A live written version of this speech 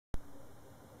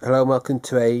Hello and welcome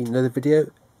to another video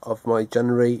of my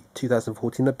January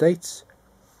 2014 updates.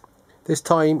 This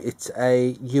time it's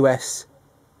a US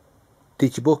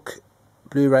Digibook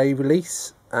Blu-ray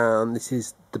release, and this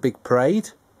is The Big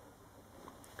Parade.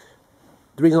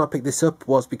 The reason I picked this up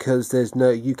was because there's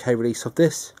no UK release of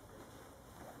this,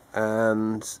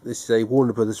 and this is a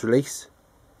Warner Brothers release,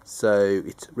 so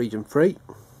it's region free.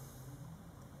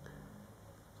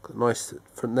 Got a nice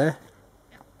front there.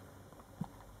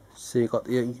 So you've got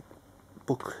the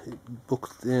book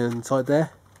inside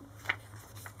there.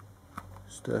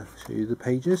 Just to show you the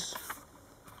pages.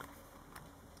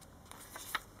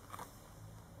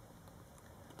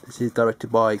 This is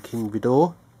directed by King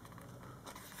Vidor.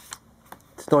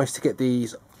 It's nice to get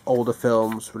these older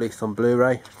films released on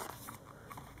Blu-ray,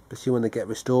 especially when they get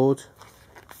restored.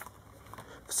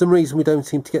 For some reason we don't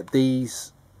seem to get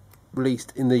these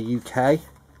released in the UK,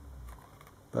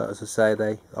 but as I say,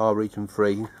 they are region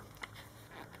free,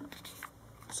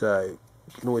 so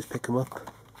you can always pick them up.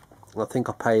 I think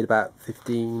I paid about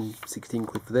 15-16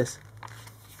 quid for this.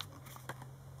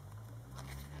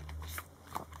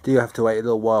 Do have to wait a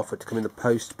little while for it to come in the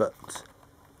post, but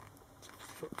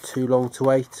not too long to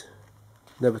wait.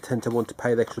 Never tend to want to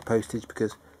pay the extra postage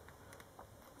because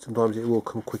sometimes it will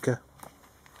come quicker.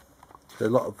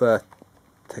 There's a lot of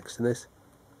text in this.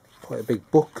 Quite a big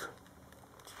book,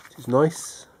 which is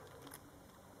nice.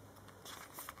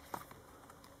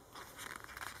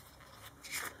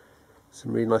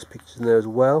 Some really nice pictures in there as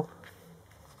well.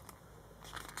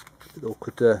 A bit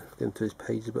awkward to get into his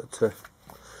pages, but to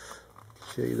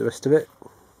show you the rest of it.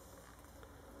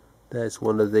 There's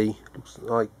one of the, looks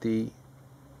like the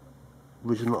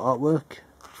original artwork.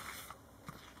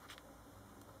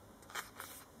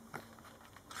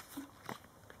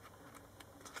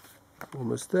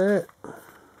 Almost there.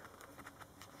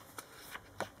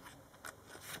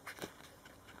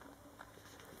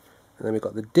 And then we've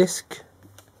got the disc.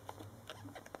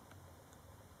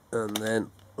 And then,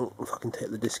 oh, if I can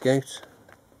take the disc out,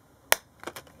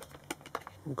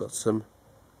 we've got some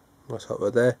nice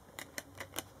artwork there.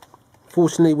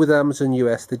 Fortunately, with Amazon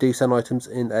US, they do send items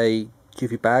in a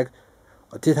jiffy bag.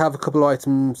 I did have a couple of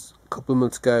items a couple of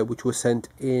months ago which were sent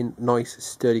in nice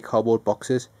sturdy cardboard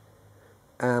boxes,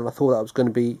 and I thought that was going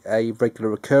to be a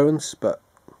regular occurrence, but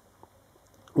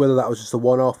whether that was just a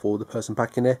one-off or the person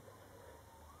packing it,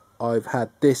 I've had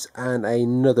this and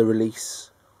another release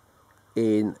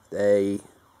in a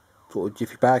sort of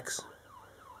jiffy bags,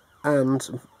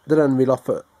 and they don't really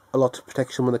offer a lot of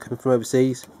protection when they're coming from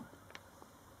overseas.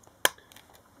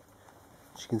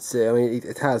 As you can see, I mean,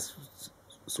 it has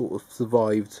sort of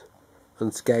survived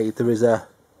unscathed. There is a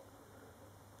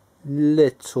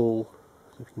little,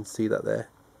 if you can see that there,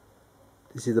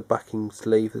 this is the backing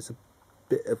sleeve, there's a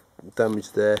bit of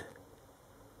damage there, if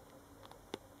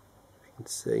you can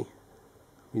see.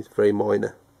 It's very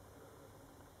minor,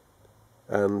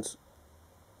 and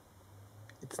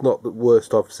it's not the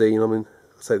worst I've seen. I mean,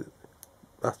 so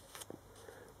that's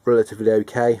relatively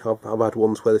okay. I've had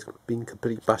ones where it's been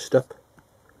completely bashed up.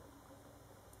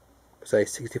 Say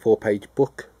 64-page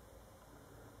book,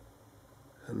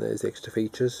 and there's the extra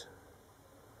features.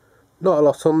 Not a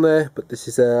lot on there, but this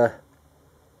is a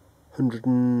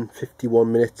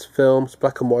 151 minutes film. It's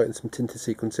black and white and some tinted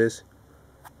sequences.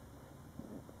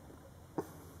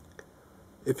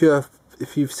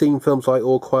 If you've seen films like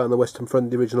All Quiet on the Western Front,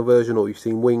 the original version, or you've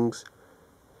seen Wings,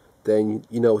 then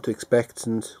you know what to expect,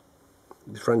 and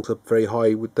this ranks up very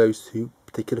high with those two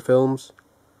particular films.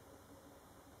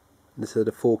 This is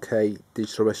a 4K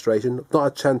digital restoration. I've not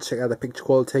had a chance to check out the picture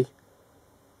quality,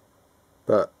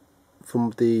 but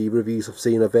from the reviews I've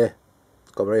seen of it,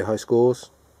 it's got very high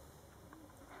scores.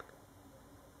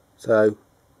 So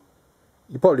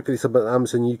you probably pick this up at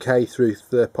Amazon UK through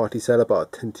third-party seller, but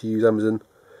I tend to use Amazon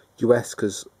US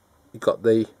because you've got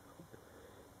the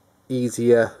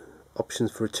easier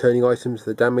options for returning items if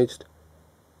they're damaged,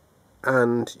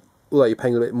 and although you're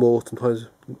paying a bit more sometimes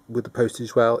with the postage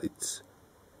as well, it's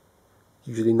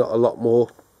usually not a lot more.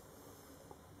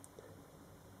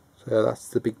 So that's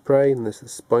the Big Parade, and there's the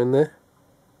spine there.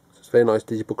 So it's a very nice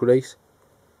Digibook release.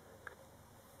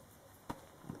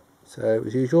 So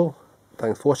as usual,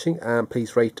 thanks for watching, and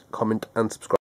please rate, comment and subscribe.